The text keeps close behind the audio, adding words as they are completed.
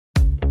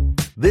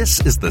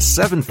This is the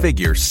Seven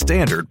Figure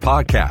Standard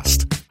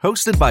Podcast,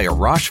 hosted by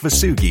Arash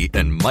Vasugi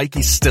and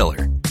Mikey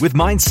Stiller, with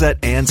mindset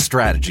and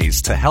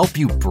strategies to help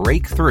you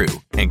break through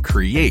and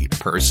create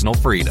personal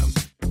freedom.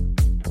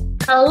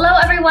 Hello,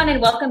 everyone, and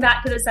welcome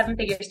back to the Seven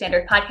Figure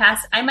Standard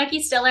Podcast. I'm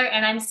Mikey Stiller,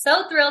 and I'm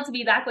so thrilled to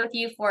be back with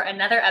you for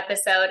another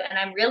episode, and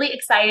I'm really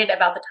excited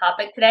about the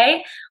topic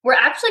today. We're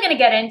actually going to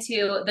get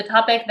into the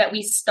topic that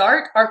we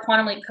start our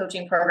Quantum Leap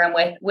coaching program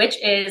with, which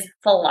is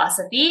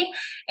philosophy.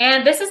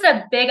 And this is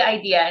a big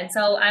idea, and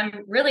so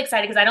I'm really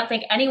excited because I don't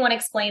think anyone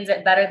explains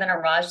it better than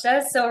Arash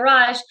does. So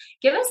Arash,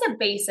 give us a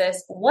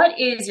basis. What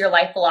is your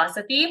life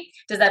philosophy?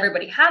 Does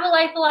everybody have a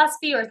life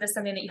philosophy, or is this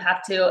something that you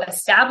have to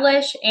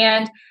establish?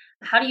 And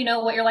how do you know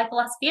what your life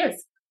philosophy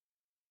is?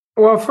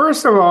 Well,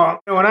 first of all,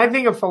 when I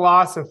think of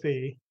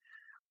philosophy,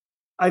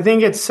 I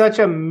think it's such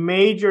a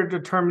major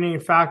determining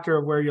factor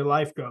of where your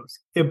life goes.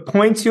 It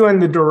points you in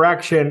the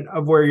direction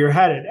of where you're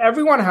headed.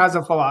 Everyone has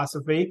a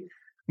philosophy.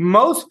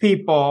 Most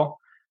people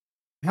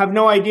have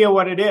no idea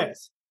what it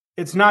is.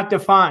 It's not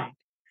defined.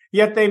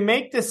 Yet they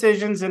make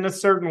decisions in a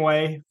certain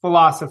way,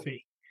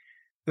 philosophy.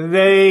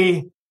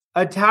 They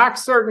attack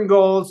certain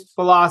goals,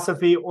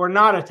 philosophy, or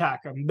not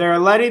attack them. They're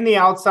letting the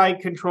outside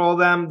control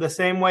them the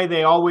same way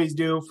they always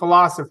do,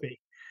 philosophy.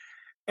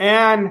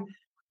 And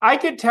I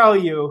could tell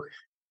you,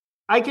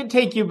 I could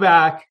take you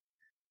back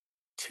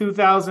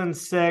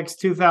 2006,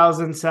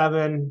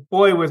 2007.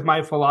 Boy, was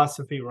my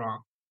philosophy wrong.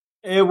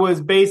 It was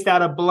based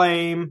out of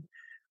blame.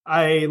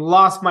 I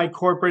lost my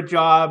corporate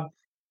job.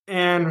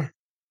 And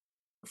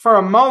for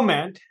a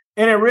moment,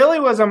 and it really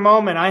was a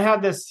moment, I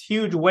had this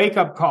huge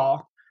wake-up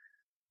call.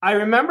 I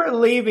remember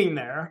leaving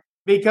there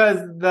because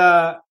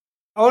the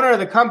owner of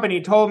the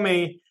company told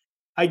me,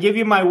 I give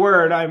you my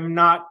word, I'm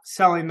not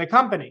selling the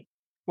company.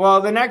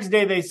 Well, the next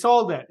day they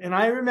sold it. And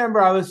I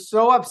remember I was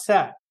so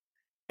upset.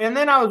 And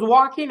then I was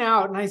walking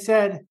out and I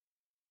said,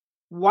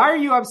 why are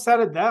you upset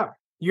at them?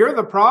 You're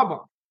the problem.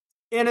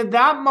 And at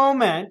that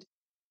moment,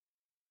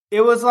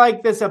 it was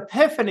like this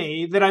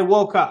epiphany that I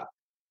woke up.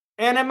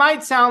 And it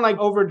might sound like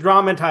over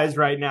dramatized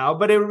right now,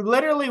 but it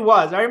literally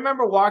was. I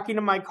remember walking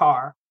to my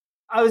car.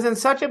 I was in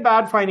such a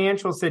bad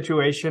financial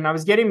situation. I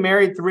was getting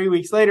married 3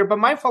 weeks later, but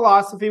my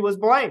philosophy was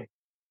blame.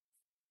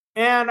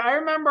 And I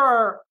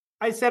remember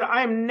I said,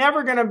 I'm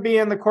never going to be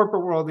in the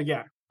corporate world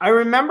again. I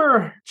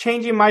remember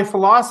changing my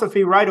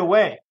philosophy right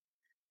away.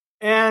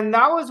 And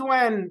that was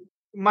when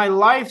my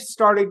life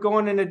started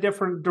going in a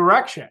different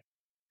direction.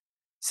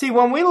 See,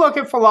 when we look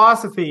at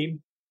philosophy,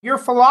 your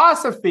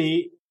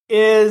philosophy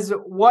is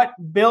what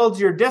builds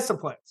your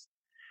disciplines.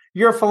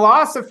 Your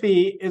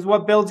philosophy is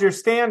what builds your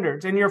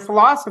standards, and your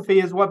philosophy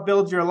is what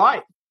builds your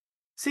life.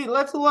 See,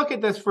 let's look at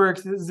this for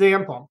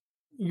example.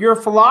 Your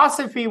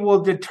philosophy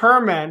will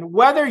determine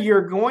whether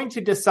you're going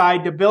to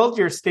decide to build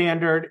your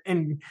standard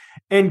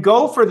and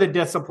go for the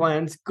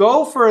disciplines,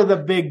 go for the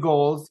big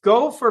goals,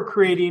 go for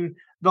creating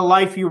the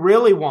life you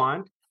really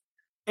want.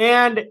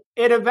 And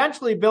it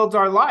eventually builds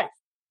our life.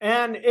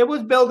 And it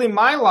was building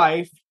my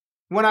life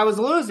when I was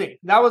losing.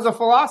 That was a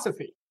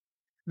philosophy.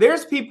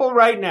 There's people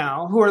right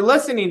now who are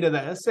listening to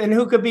this and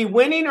who could be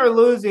winning or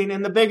losing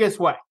in the biggest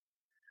way.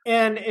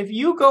 And if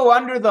you go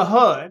under the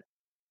hood,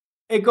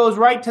 it goes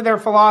right to their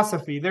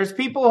philosophy. There's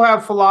people who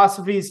have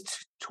philosophies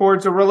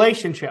towards a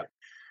relationship.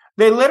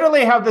 They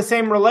literally have the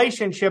same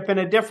relationship in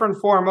a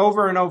different form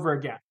over and over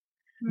again.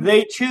 Mm-hmm.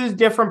 They choose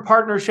different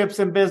partnerships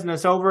in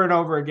business over and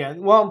over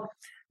again. Well,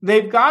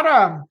 they've got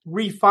to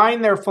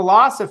refine their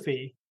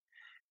philosophy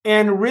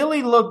and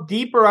really look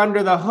deeper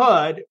under the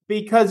hood,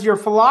 because your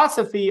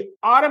philosophy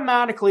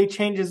automatically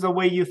changes the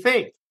way you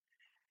think.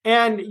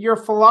 And your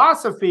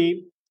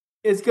philosophy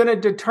is going to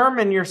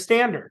determine your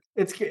standard.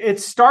 It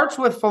starts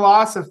with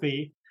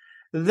philosophy,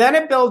 then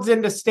it builds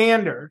into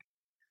standard.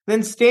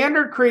 Then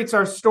standard creates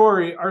our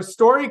story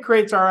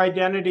creates our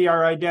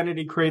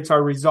identity creates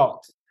our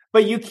results.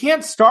 But you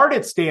can't start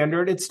at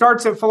standard, it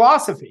starts at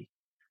philosophy.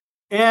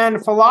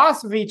 And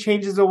philosophy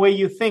changes the way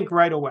you think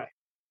right away.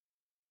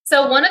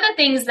 So one of the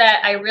things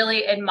that I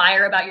really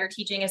admire about your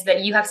teaching is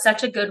that you have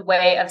such a good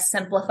way of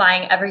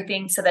simplifying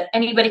everything so that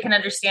anybody can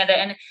understand it.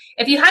 And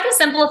if you had to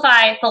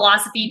simplify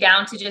philosophy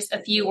down to just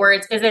a few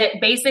words, is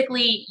it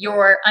basically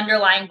your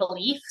underlying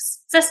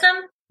beliefs system?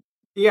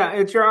 Yeah,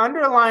 it's your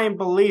underlying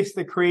beliefs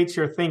that creates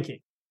your thinking.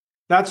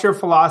 That's your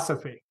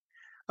philosophy.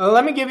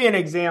 Let me give you an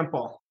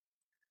example.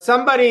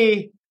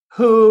 Somebody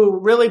who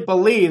really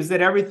believes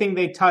that everything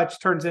they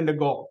touch turns into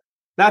gold.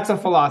 That's a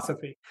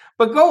philosophy.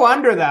 But go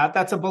under that,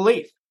 that's a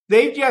belief.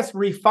 They've just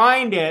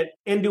refined it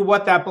into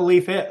what that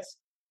belief is.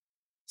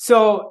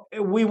 So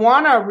we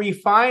want to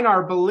refine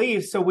our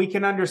beliefs so we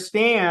can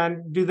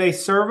understand, do they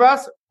serve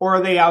us or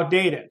are they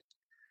outdated?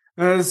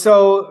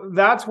 So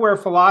that's where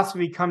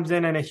philosophy comes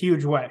in a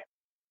huge way.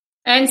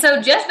 And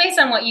so just based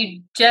on what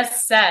you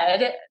just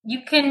said,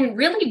 you can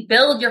really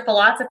build your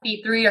philosophy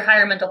through your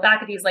higher mental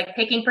faculties, like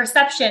taking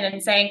perception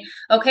and saying,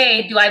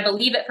 okay, do I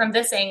believe it from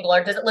this angle,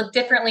 or does it look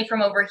differently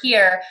from over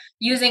here?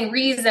 Using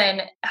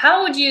reason,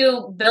 how would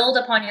you build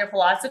upon your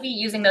philosophy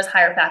using those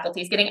higher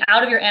faculties, getting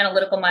out of your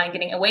analytical mind,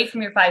 getting away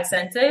from your five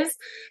senses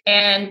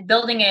and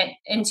building it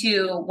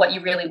into what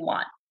you really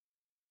want?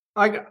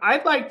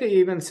 I'd like to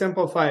even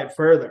simplify it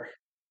further.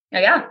 Oh,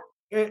 yeah.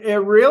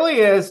 It really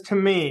is, to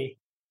me,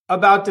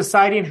 about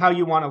deciding how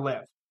you want to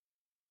live.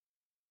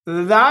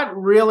 That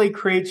really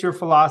creates your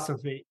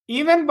philosophy.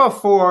 Even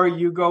before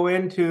you go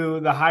into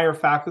the higher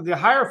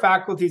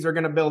faculties are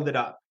going to build it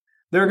up.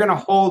 They're going to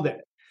hold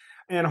it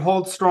and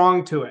hold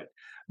strong to it.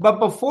 But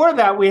before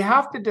that, we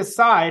have to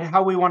decide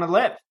how we want to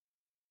live.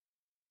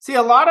 See,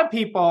 a lot of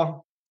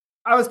people,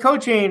 I was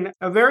coaching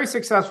a very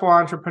successful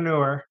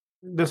entrepreneur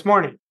this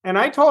morning, and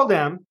I told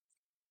him,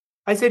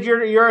 I said,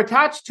 you're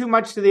attached too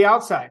much to the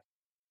outside.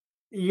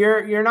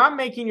 You're not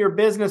making your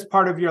business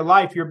part of your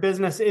life. Your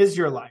business is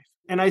your life.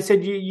 And I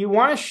said, you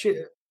want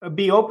to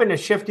be open to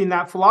shifting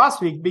that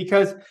philosophy,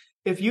 because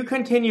if you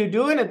continue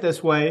doing it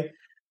this way,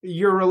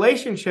 your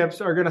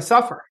relationships are going to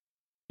suffer.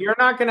 You're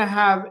not going to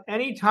have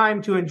any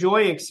time to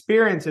enjoy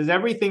experiences.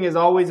 Everything is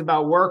always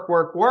about work,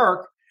 work,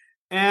 work.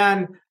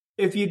 And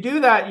if you do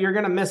that, you're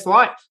going to miss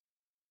life.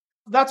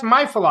 That's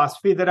my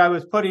philosophy that I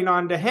was putting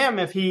on to him.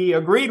 If he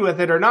agreed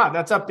with it or not,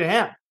 that's up to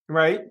him,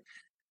 right?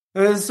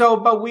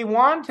 But we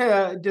want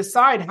to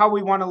decide how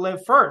we want to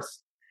live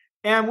first.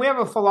 And we have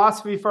a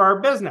philosophy for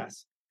our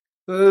business.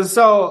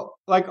 So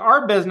like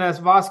our business,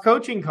 Voss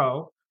Coaching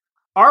Co.,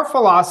 our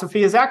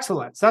philosophy is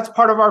excellence. That's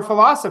part of our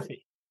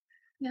philosophy.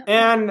 Yeah.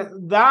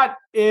 And that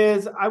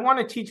is, I want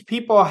to teach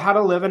people how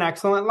to live an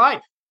excellent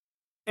life.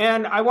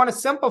 And I want to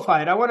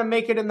simplify it. I want to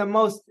make it in the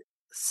most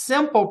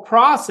simple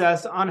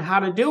process on how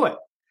to do it.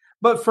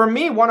 But for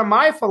me, one of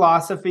my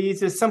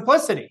philosophies is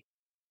simplicity.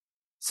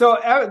 So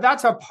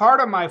that's a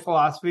part of my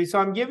philosophy. So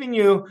I'm giving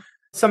you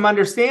some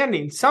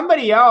understanding.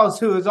 Somebody else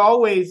who is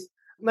always,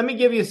 let me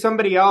give you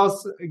somebody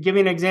else, give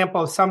you an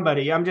example of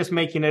somebody. I'm just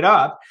making it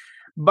up.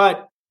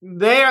 But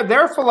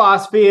their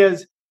philosophy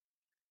is,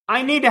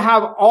 I need to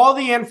have all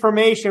the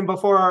information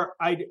before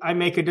I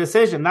make a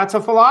decision. That's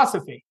a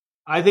philosophy.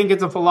 I think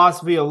it's a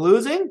philosophy of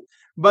losing,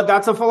 but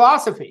that's a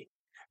philosophy.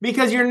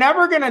 Because you're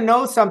never going to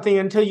know something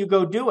until you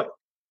go do it.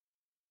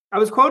 I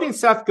was quoting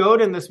Seth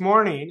Godin this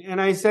morning, and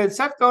I said,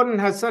 Seth Godin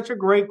has such a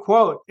great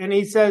quote. And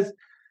he says,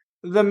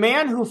 the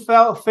man who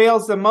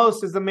fails the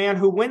most is the man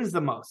who wins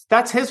the most.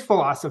 That's his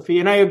philosophy.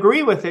 And I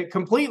agree with it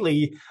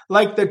completely.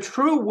 Like the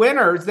true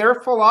winners, their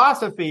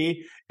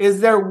philosophy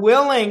is they're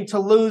willing to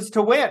lose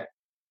to win.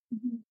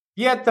 Mm-hmm.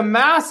 Yet the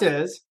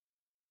masses,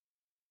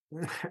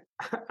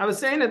 I was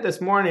saying it this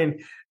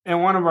morning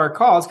in one of our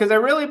calls, because I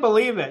really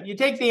believe it. You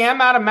take the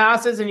M out of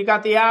masses and you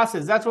got the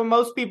asses. That's what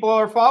most people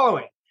are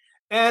following.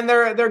 And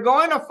they're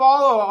going to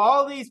follow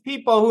all these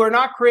people who are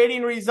not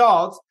creating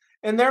results,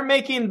 and they're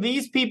making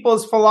these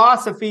people's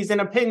philosophies and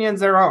opinions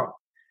their own.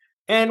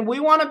 And we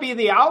want to be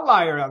the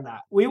outlier on that.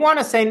 We want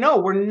to say, no,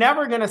 we're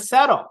never going to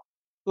settle.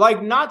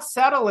 Like not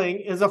settling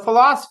is a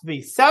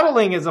philosophy.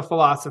 Settling is a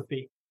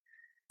philosophy.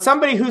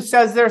 Somebody who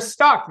says they're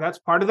stuck, that's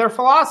part of their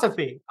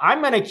philosophy.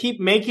 I'm going to keep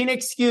making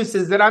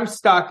excuses that I'm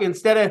stuck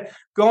instead of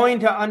going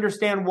to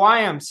understand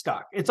why I'm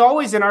stuck. It's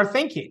always in our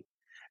thinking.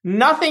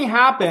 Nothing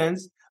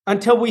happens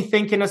until we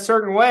think in a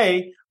certain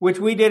way, which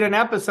we did an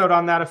episode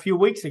on that a few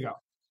weeks ago.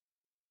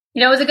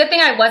 You know, it was a good thing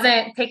I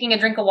wasn't taking a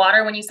drink of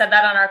water when you said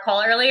that on our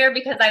call earlier,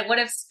 because I would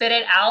have spit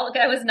it out.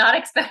 I was not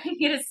expecting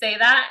you to say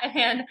that.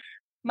 And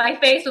my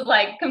face was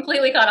like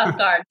completely caught off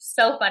guard.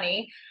 So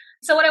funny.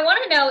 So what I want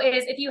to know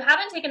is, if you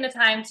haven't taken the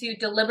time to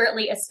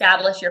deliberately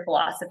establish your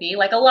philosophy,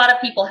 like a lot of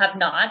people have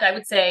not, I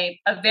would say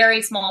a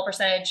very small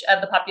percentage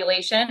of the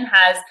population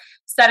has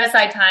set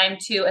aside time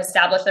to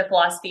establish their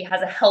philosophy,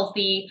 has a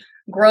healthy,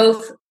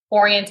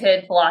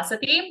 growth-oriented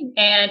philosophy.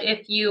 And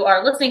if you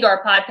are listening to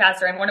our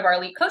podcast or in one of our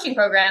elite coaching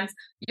programs,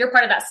 you're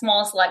part of that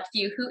small select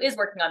few who is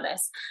working on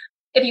this.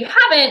 If you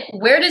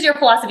haven't, where does your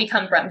philosophy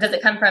come from? Does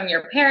it come from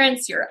your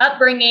parents, your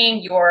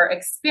upbringing, your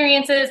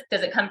experiences?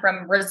 Does it come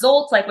from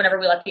results, like whenever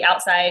we let the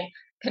outside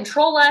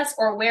control us?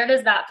 Or where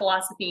does that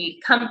philosophy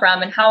come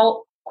from, and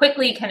how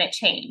quickly can it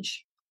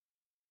change?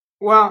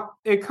 Well,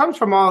 it comes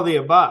from all of the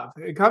above.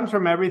 It comes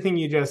from everything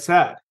you just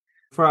said,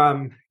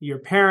 from your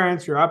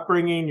parents, your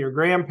upbringing, your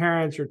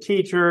grandparents, your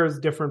teachers,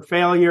 different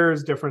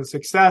failures, different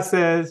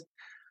successes.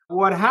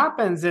 What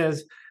happens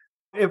is,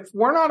 if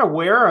we're not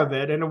aware of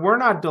it and we're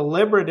not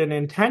deliberate and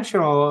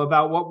intentional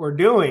about what we're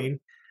doing,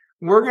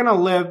 we're going to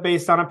live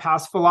based on a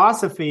past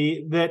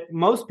philosophy that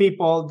most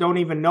people don't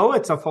even know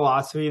it's a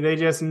philosophy. They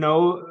just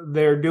know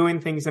they're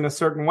doing things in a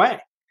certain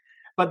way.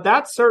 But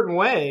that certain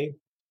way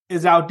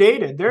is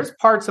outdated. There's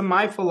parts of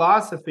my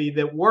philosophy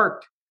that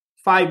worked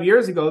 5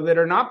 years ago that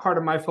are not part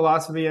of my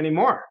philosophy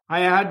anymore. I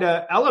had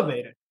to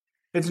elevate it.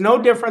 It's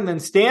no different than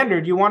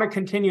standard. You want to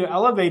continue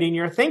elevating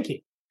your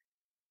thinking.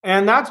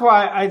 And that's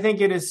why I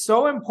think it is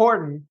so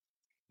important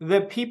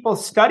that people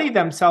study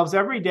themselves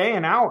every day,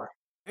 an hour.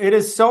 It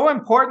is so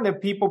important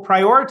that people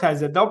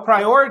prioritize it. They'll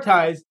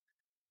prioritize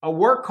a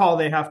work call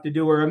they have to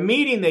do or a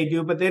meeting they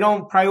do, but they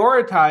don't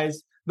prioritize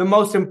the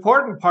most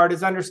important part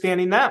is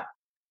understanding them.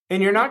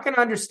 And you're not going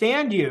to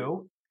understand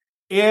you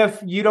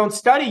if you don't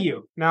study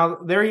you. Now,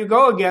 there you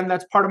go again.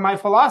 That's part of my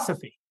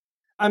philosophy.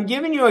 I'm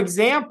giving you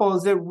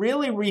examples that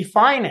really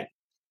refine it.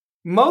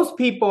 Most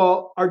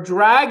people are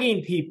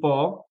dragging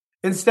people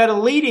instead of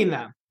leading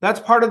them. That's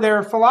part of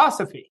their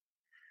philosophy.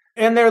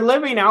 And they're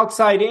living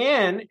outside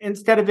in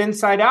instead of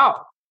inside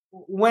out.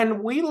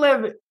 When we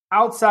live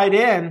outside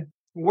in,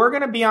 we're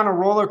going to be on a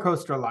roller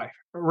coaster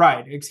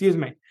ride,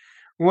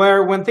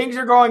 where when things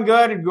are going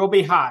good, you'll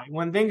be high.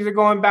 When things are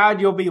going bad,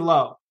 you'll be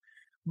low.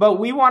 But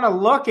we want to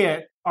look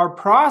at our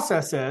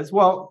processes.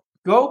 Well,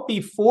 go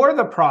before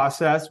the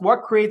process.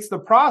 What creates the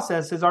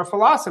process is our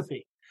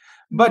philosophy.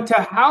 But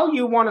to how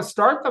you want to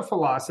start the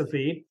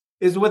philosophy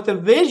is with the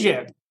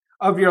vision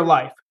of your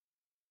life.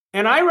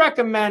 And I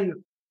recommend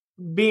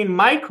being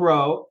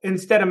micro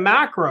instead of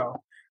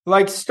macro.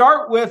 Like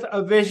start with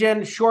a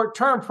vision short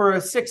term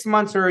for 6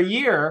 months or a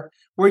year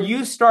where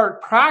you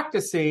start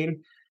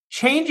practicing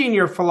changing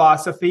your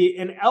philosophy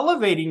and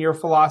elevating your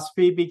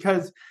philosophy,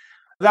 because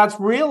that's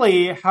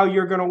really how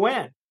you're going to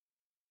win.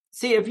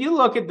 See, if you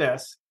look at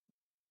this,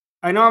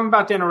 I know I'm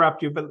about to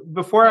interrupt you, but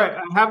before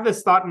I have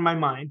this thought in my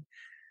mind,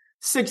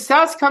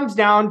 success comes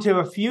down to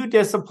a few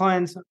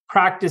disciplines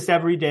practiced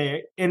every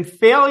day, and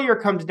failure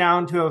comes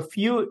down to a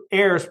few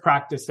errors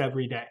practiced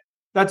every day.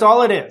 That's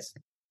all it is.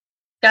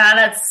 God,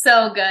 that's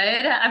so good.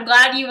 I'm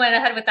glad you went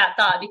ahead with that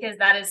thought because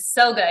that is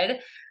so good.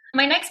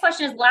 My next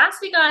question is, last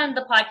week on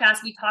the podcast,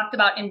 we talked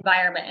about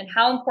environment and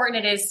how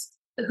important it is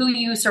who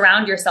you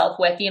surround yourself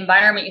with, the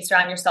environment you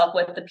surround yourself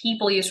with, the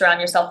people you surround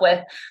yourself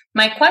with.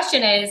 My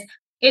question is,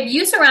 if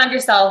you surround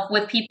yourself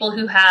with people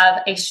who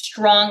have a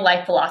strong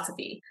life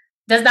philosophy,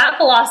 does that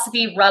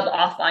philosophy rub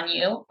off on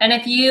you? And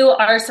if you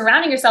are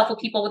surrounding yourself with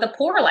people with a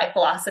poor life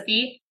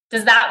philosophy,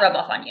 does that rub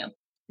off on you?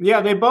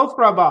 Yeah, they both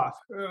rub off.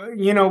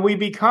 We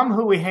become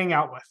who we hang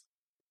out with,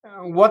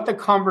 what the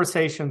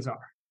conversations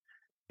are.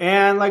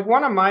 And like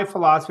one of my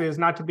philosophy is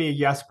not to be a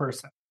yes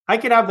person. I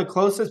could have the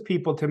closest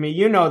people to me.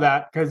 You know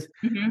that because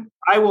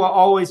I will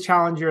always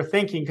challenge your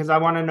thinking because I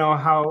want to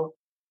know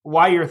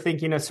why you're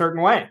thinking a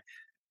certain way.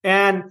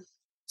 And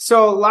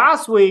so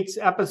last week's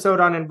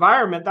episode on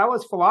environment, that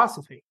was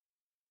philosophy.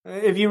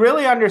 If you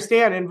really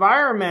understand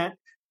environment,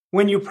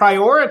 when you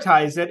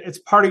prioritize it, it's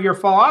part of your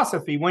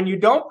philosophy. When you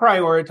don't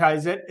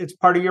prioritize it, it's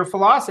part of your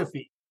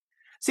philosophy.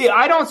 See,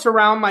 I don't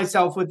surround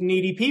myself with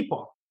needy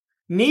people.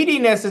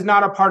 Neediness is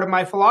not a part of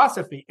my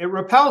philosophy. It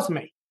repels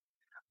me.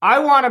 I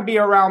want to be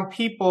around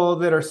people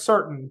that are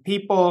certain,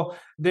 people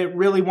that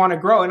really want to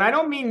grow. And I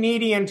don't mean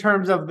needy in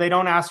terms of they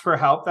don't ask for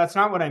help. That's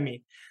not what I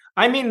mean.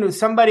 I mean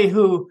somebody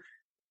who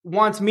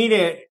wants me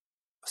to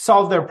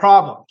solve their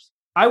problems.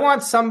 I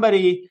want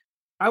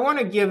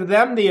to give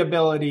them the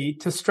ability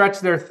to stretch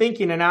their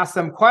thinking and ask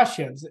them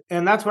questions.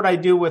 And that's what I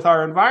do with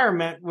our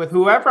environment, with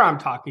whoever I'm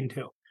talking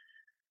to.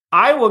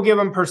 I will give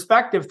them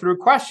perspective through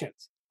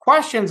questions.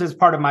 Questions is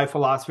part of my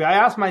philosophy. I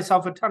ask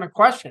myself a ton of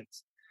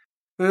questions.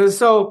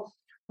 So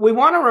we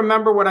want to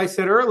remember what I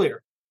said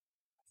earlier.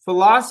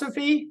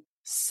 Philosophy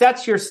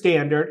sets your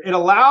standard. It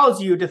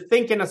allows you to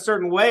think in a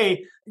certain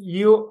way.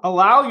 You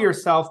allow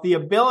yourself the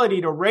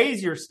ability to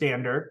raise your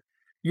standard.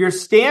 Your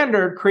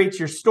standard creates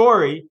your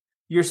story.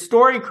 Your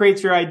story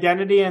creates your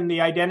identity, and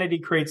the identity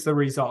creates the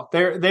result.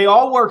 They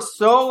all work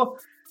so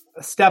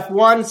step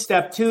 1,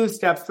 step 2,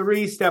 step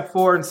 3, step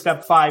 4, and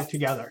step 5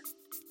 together.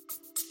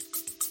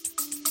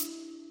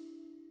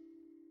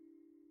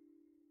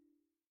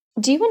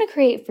 Do you want to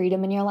create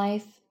freedom in your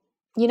life?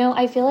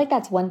 I feel like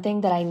that's one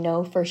thing that I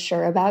know for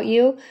sure about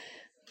you.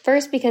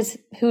 First, because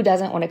who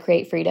doesn't want to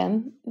create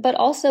freedom, but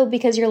also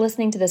because you're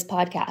listening to this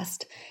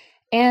podcast.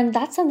 And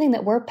that's something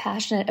that we're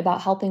passionate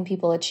about helping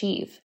people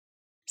achieve.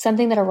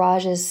 Something that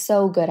Araj is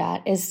so good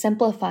at is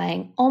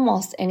simplifying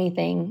almost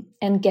anything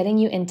and getting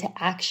you into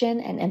action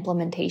and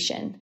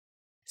implementation.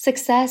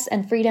 Success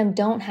and freedom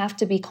don't have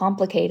to be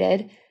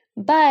complicated,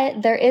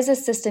 but there is a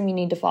system you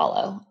need to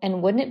follow.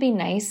 And wouldn't it be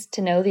nice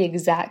to know the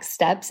exact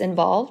steps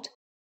involved?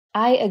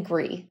 I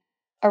agree.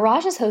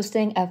 Araj is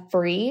hosting a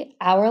free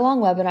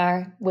hour-long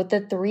webinar with the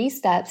 3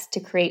 steps to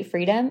create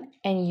freedom,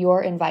 and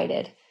you're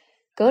invited.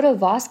 Go to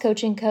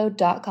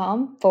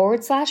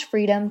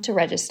vosscoachingco.com/freedom to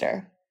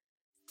register.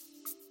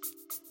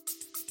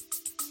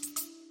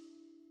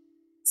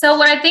 So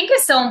what I think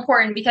is so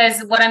important,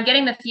 because what I'm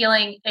getting the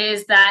feeling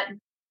is that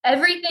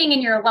everything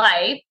in your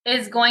life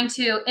is going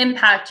to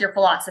impact your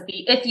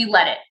philosophy if you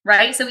let it,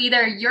 right? So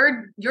either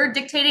you're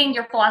dictating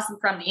your philosophy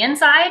from the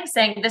inside,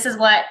 saying, this is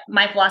what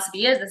my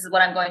philosophy is, this is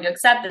what I'm going to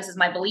accept, this is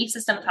my belief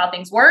system of how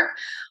things work.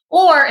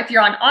 Or if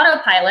you're on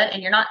autopilot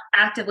and you're not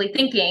actively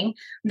thinking,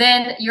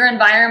 then your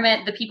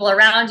environment, the people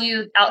around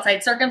you,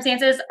 outside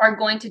circumstances are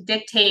going to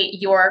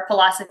dictate your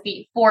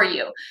philosophy for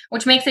you,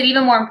 which makes it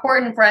even more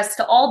important for us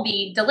to all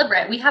be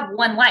deliberate. We have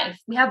one life.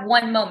 We have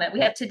one moment.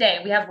 We have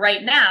today. We have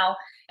right now.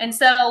 And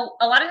so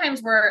a lot of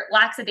times we're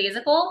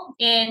lackadaisical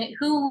in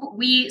who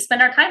we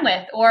spend our time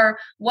with or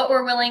what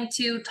we're willing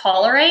to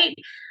tolerate.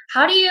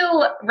 How do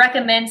you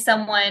recommend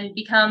someone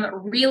become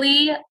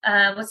really,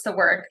 what's the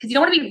word? Because you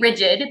don't want to be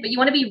rigid, but you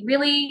want to be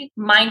really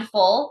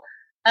mindful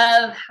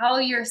of how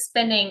you're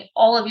spending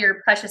all of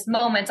your precious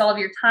moments, all of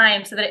your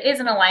time, so that it is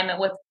in alignment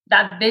with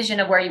that vision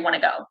of where you want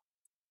to go.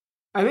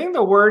 I think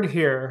the word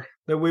here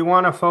that we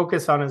want to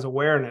focus on is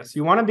awareness.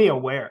 You want to be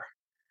aware.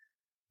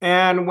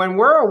 And when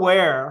we're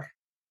aware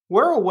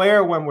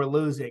when we're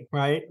losing,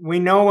 right? We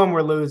know when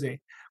we're losing.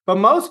 But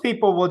most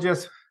people will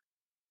just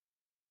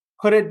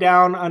put it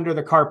down under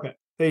the carpet.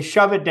 They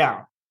shove it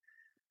down.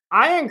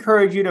 I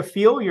encourage you to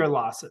feel your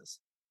losses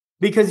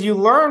because you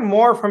learn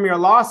more from your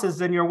losses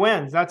than your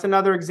wins. That's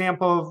another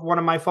example of one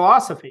of my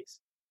philosophies.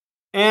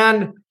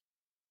 And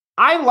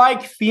I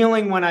like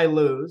feeling when I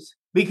lose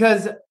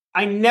because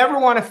I never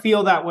want to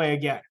feel that way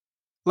again.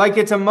 Like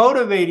it's a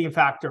motivating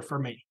factor for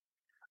me.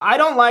 I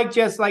don't like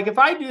just like if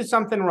I do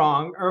something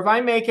wrong or if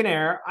I make an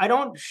error, I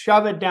don't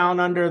shove it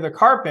down under the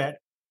carpet.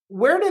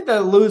 Where did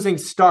the losing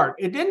start?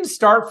 It didn't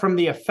start from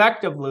the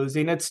effect of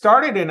losing. It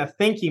started in a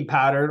thinking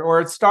pattern, or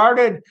it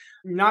started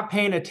not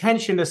paying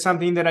attention to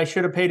something that I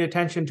should have paid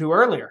attention to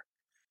earlier.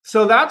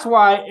 So that's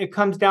why it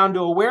comes down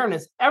to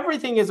awareness.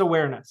 Everything is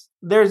awareness.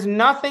 There's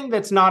nothing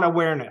that's not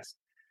awareness.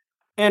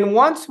 And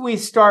once we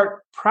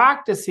start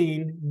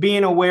practicing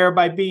being aware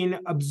by being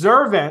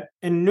observant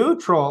and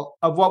neutral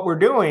of what we're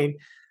doing,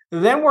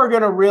 then we're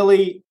going to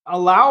really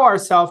allow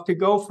ourselves to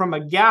go from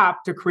a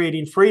gap to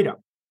creating freedom.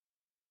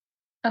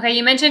 Okay,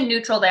 you mentioned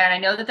neutral there, and I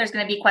know that there's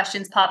going to be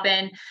questions pop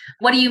in.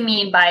 What do you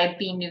mean by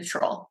being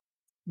neutral?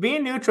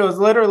 Being neutral is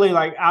literally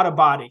like out of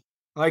body.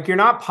 Like you're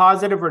not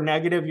positive or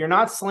negative. You're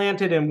not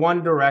slanted in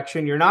one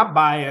direction. You're not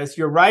biased.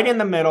 You're right in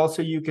the middle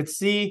so you could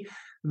see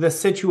the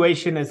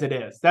situation as it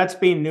is. That's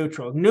being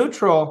neutral.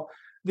 Neutral,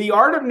 the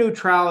art of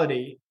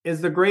neutrality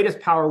is the greatest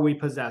power we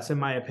possess, in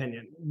my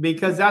opinion,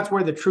 because that's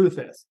where the truth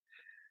is.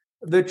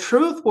 The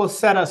truth will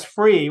set us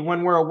free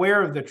when we're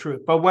aware of the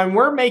truth. But when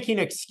we're making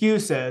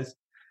excuses,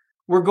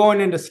 we're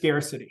going into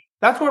scarcity.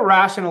 That's what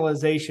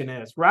rationalization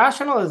is.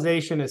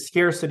 Rationalization is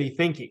scarcity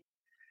thinking.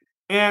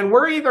 And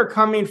we're either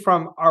coming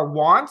from our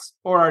wants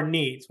or our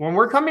needs. When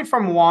we're coming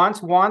from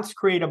wants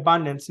create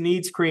abundance,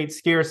 needs create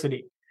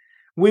scarcity.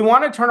 We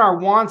want to turn our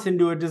wants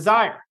into a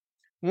desire.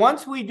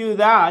 Once we do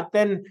that,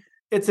 then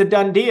it's a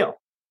done deal.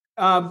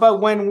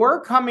 But when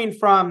we're coming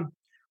from,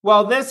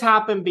 well, this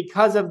happened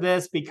because of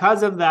this,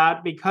 because of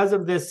that, because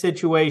of this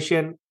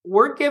situation,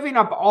 we're giving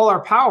up all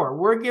our power.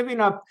 We're giving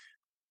up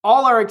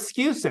all our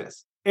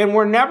excuses, and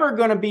we're never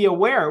going to be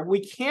aware.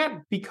 We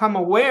can't become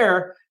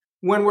aware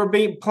when we're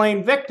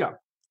playing victim.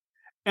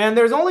 And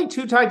there's only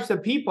two types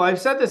of people.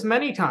 I've said this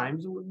many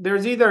times.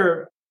 There's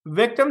either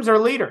victims or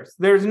leaders.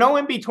 There's no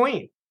in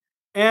between.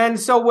 And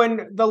so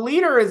when the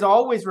leader is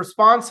always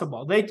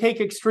responsible, they take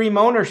extreme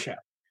ownership.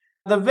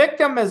 The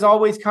victim is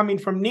always coming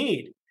from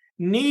need.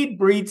 Need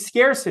breeds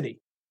scarcity.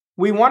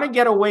 We want to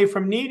get away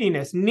from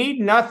neediness. Need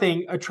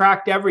nothing,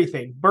 attract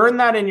everything. Burn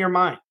that in your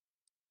mind.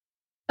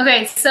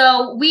 Okay,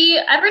 so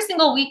every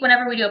single week,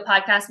 whenever we do a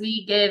podcast,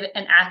 we give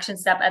an action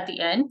step at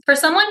the end. For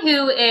someone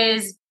who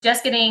is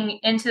just getting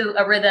into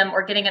a rhythm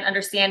or getting an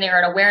understanding or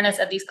an awareness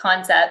of these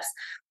concepts,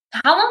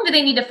 how long do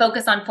they need to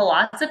focus on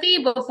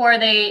philosophy before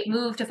they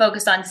move to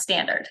focus on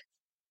standard?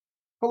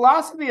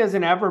 Philosophy is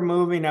an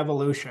ever-moving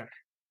evolution.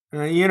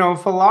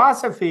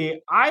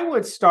 Philosophy, I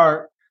would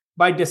start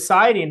by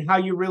deciding how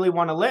you really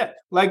want to live.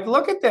 Like,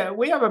 look at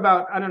we have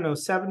about,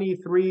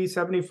 73,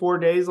 74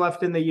 days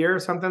left in the year,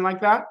 something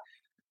like that.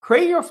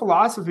 Create your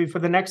philosophy for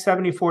the next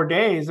 74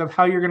 days of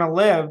how you're going to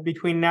live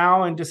between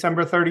now and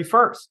December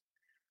 31st.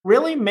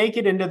 Really make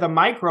it into the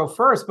micro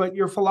first, but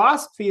your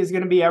philosophy is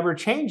going to be ever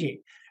changing.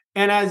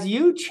 And as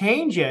you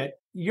change it,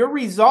 your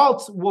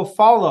results will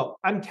follow.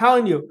 I'm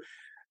telling you,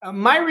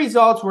 my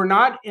results were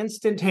not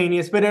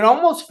instantaneous, but it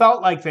almost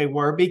felt like they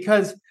were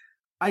because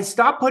I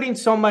stopped putting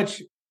so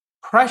much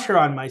pressure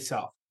on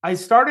myself. I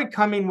started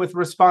coming with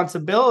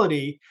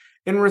responsibility,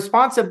 and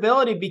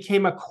responsibility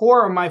became a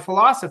core of my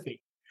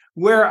philosophy.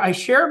 Where I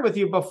shared with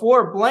you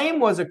before, blame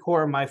was a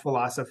core of my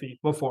philosophy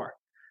before.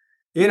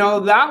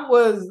 That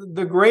was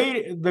the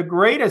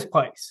greatest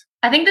place.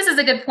 I think this is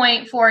a good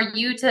point for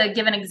you to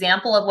give an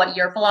example of what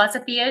your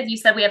philosophy is. You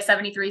said we have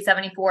 73,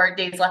 74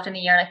 days left in the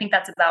year, and I think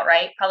that's about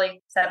right,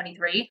 probably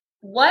 73.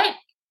 What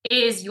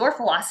is your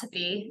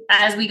philosophy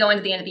as we go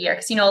into the end of the year?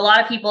 Because, a lot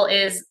of people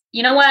is,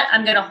 you know what,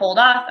 I'm going to hold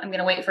off. I'm going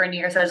to wait for a New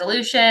Year's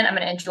resolution. I'm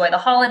going to enjoy the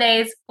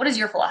holidays. What is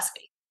your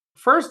philosophy?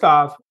 First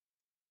off,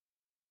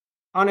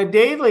 on a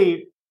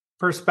daily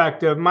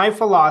perspective, my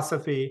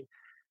philosophy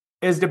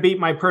is to beat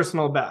my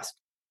personal best.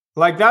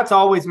 Like that's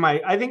always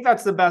I think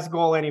that's the best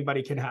goal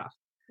anybody can have.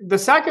 The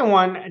second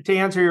one, to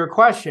answer your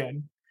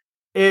question,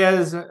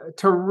 is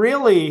to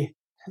really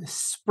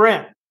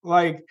sprint.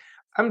 Like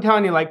I'm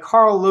telling you, like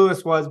Carl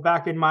Lewis was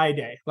back in my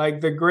day, like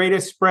the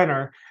greatest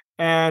sprinter.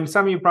 And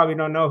some of you probably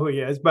don't know who he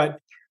is, but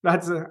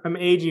I'm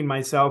aging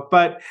myself,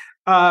 but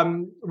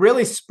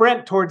really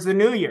sprint towards the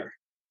new year.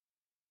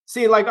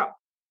 See, like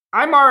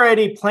I'm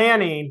already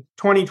planning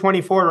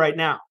 2024 right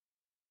now.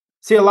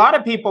 See, a lot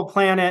of people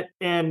plan it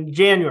in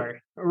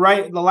January,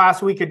 right? The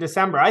last week of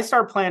December. I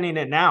start planning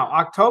it now.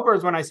 October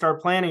is when I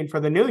start planning for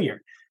the new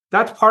year.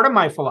 That's part of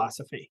my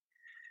philosophy.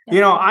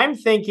 Yeah. I'm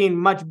thinking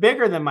much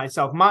bigger than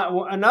myself.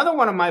 Another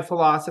one of my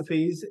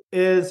philosophies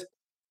is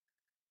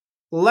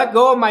let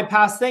go of my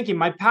past thinking.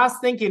 My past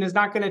thinking is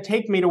not going to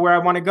take me to where I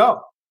want to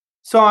go.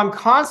 So I'm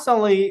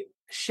constantly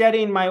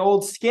shedding my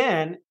old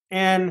skin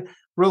and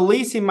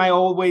releasing my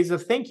old ways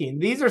of thinking.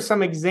 These are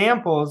some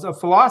examples of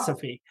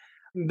philosophy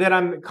that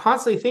I'm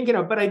constantly thinking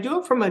of, but I do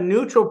it from a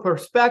neutral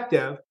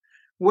perspective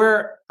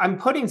where I'm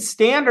putting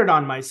standard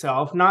on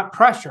myself, not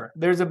pressure.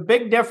 There's a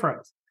big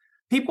difference.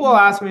 People will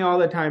ask me all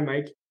the time,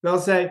 Mike, they'll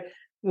say,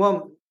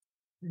 well,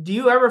 do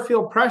you ever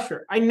feel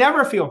pressure? I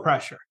never feel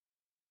pressure.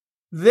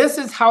 This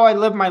is how I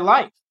live my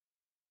life.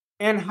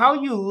 And how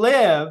you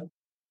live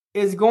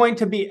is going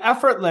to be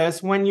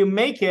effortless when you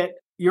make it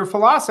your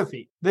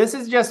philosophy. This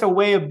is just a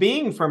way of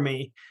being for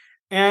me.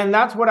 And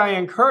that's what I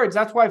encourage.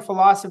 That's why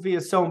philosophy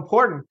is so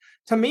important.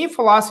 To me,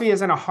 philosophy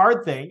isn't a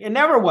hard thing. It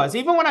never was.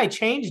 Even when I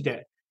changed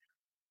it,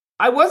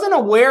 I wasn't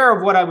aware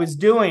of what I was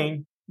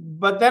doing,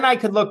 but then I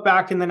could look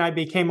back and then I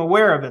became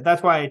aware of it.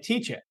 That's why I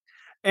teach it.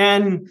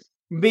 And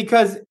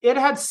because it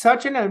had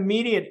such an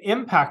immediate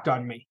impact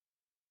on me.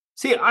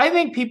 See, I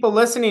think people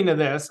listening to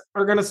this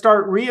are going to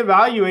start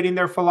reevaluating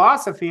their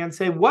philosophy and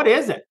say, what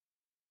is it?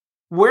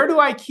 Where do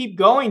I keep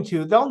going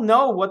to? They'll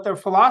know what their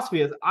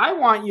philosophy is. I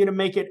want you to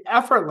make it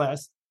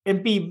effortless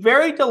and be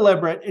very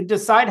deliberate and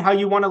decide how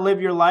you want to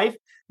live your life,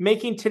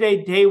 making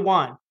today day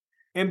one.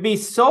 And be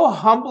so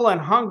humble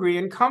and hungry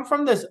and come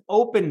from this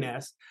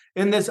openness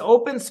in this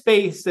open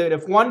space that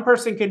if one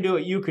person can do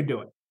it, you could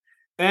do it.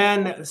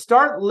 And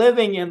start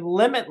living in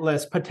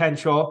limitless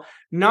potential,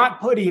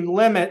 not putting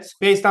limits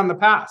based on the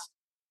past.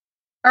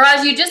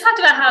 Raj, you just talked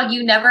about how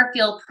you never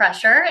feel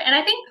pressure. And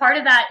I think part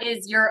of that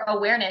is your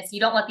awareness. You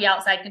don't let the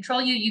outside control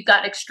you. You've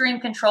got extreme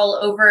control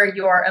over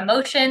your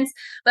emotions,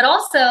 but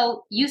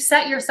also you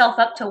set yourself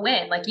up to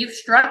win. Like you've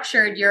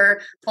structured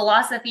your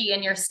philosophy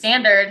and your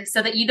standard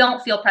so that you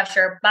don't feel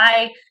pressure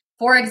by,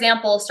 for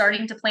example,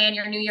 starting to plan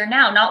your new year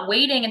now, not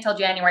waiting until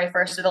January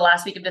 1st or the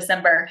last week of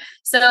December.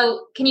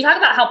 So can you talk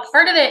about how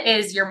part of it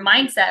is your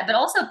mindset, but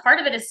also part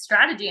of it is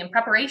strategy and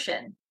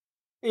preparation?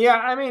 Yeah,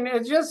 I mean,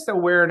 it's just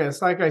awareness.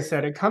 Like I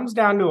said, it comes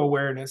down to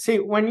awareness. See,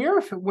 when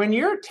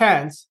you're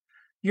tense,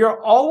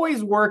 you're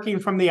always working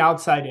from the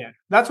outside in.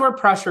 That's where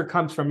pressure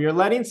comes from. You're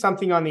letting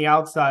something on the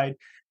outside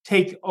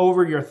take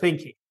over your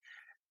thinking.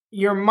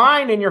 Your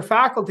mind and your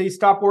faculties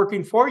stop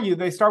working for you.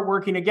 They start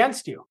working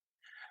against you.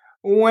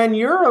 When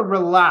you're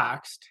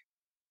relaxed,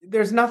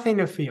 there's nothing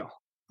to feel.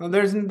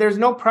 There's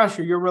no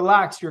pressure. You're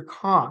relaxed. You're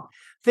calm.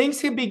 Things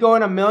could be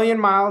going 1,000,000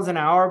 miles an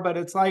hour, but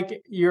it's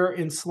like you're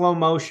in slow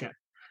motion.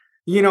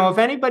 If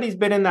anybody's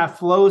been in that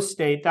flow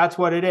state, that's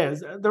what it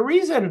is. The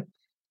reason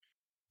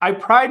I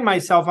pride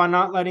myself on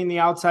not letting the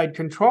outside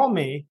control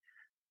me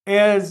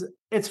is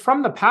it's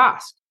from the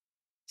past.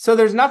 So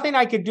there's nothing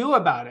I could do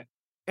about it.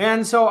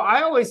 And so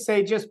I always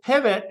say, just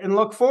pivot and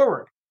look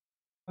forward.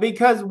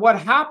 Because what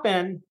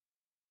happened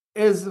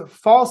is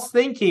false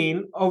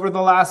thinking over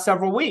the last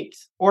several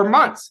weeks or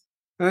months.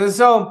 And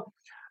so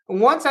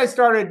once I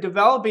started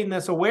developing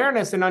this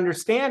awareness and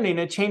understanding,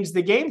 it changed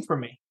the game for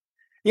me.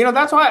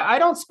 That's why I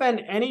don't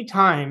spend any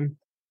time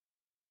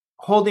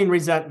holding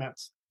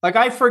resentments. Like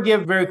I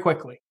forgive very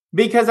quickly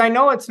because I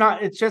know it's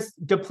just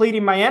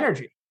depleting my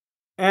energy.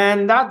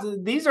 And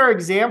these are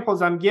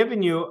examples I'm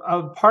giving you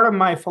of part of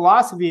my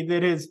philosophy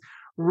that has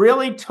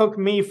really took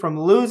me from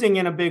losing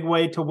in a big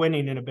way to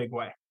winning in a big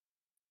way.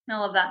 I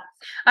love that.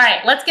 All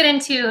right, let's get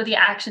into the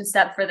action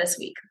step for this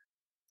week.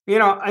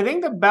 I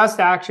think the best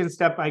action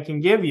step I can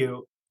give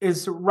you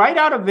is write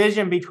out a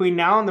vision between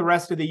now and the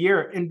rest of the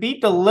year and be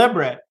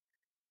deliberate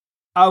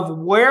of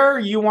where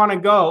you want to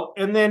go,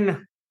 and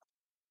then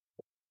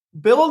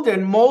build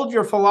and mold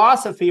your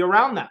philosophy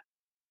around that.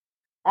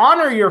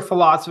 Honor your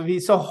philosophy.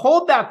 So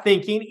hold that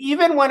thinking,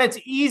 even when it's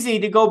easy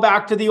to go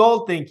back to the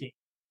old thinking.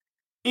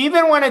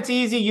 Even when it's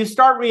easy, you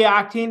start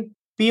reacting,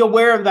 be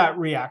aware of that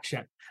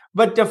reaction.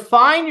 But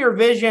define your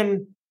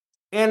vision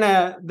in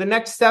the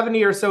next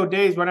 70 or so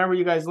days, whenever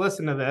you guys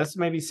listen to this,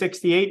 maybe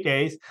 68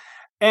 days,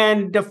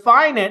 and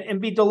define it and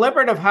be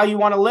deliberate of how you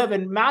want to live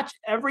and match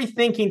every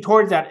thinking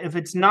towards that. If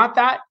it's not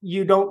that,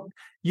 you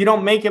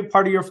don't make it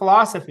part of your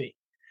philosophy.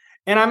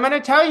 And I'm going to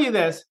tell you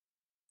this,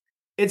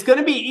 it's going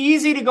to be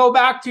easy to go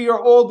back to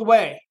your old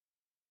way.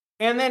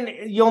 And then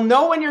you'll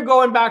know when you're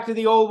going back to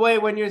the old way,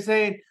 when you're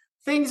saying,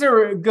 things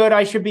are good,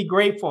 I should be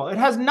grateful. It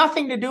has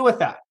nothing to do with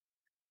that.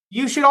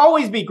 You should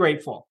always be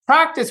grateful.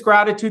 Practice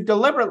gratitude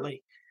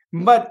deliberately.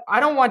 But I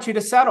don't want you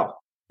to settle.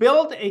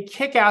 Build a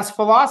kick-ass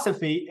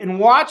philosophy and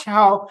watch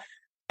how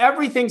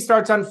everything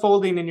starts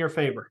unfolding in your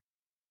favor.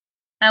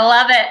 I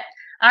love it.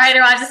 All right,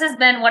 Raj, this has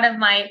been one of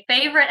my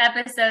favorite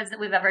episodes that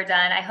we've ever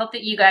done. I hope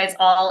that you guys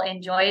all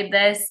enjoyed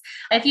this.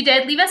 If you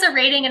did, leave us a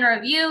rating and a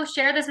review.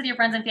 Share this with your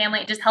friends and family.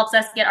 It just helps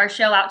us get our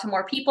show out to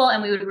more people,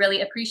 and we would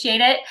really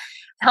appreciate it.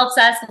 helps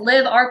us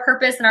live our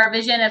purpose and our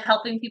vision of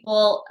helping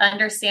people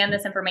understand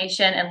this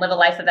information and live a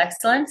life of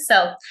excellence.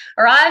 So,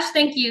 Raj,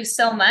 thank you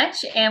so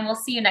much. And we'll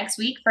see you next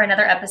week for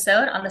another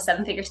episode on the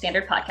Seven Figure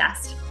Standard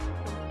podcast.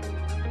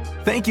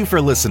 Thank you for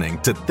listening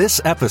to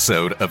this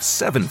episode of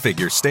Seven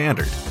Figure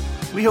Standard.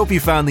 We hope you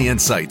found the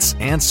insights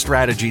and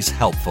strategies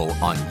helpful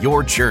on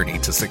your journey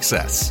to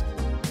success.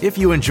 If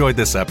you enjoyed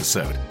this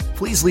episode,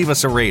 please leave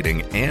us a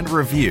rating and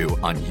review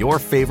on your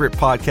favorite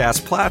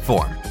podcast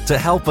platform to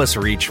help us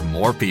reach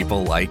more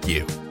people like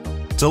you.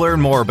 To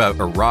learn more about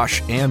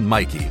Arash and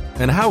Mikey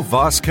and how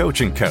Voss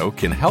Coach & Co.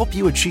 can help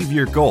you achieve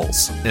your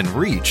goals and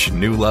reach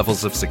new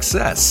levels of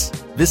success,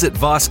 visit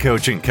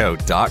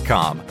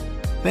vosscoachandco.com.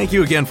 Thank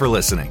you again for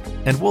listening,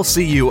 and we'll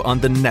see you on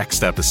the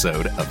next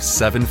episode of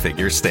Seven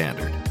Figure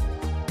Standard.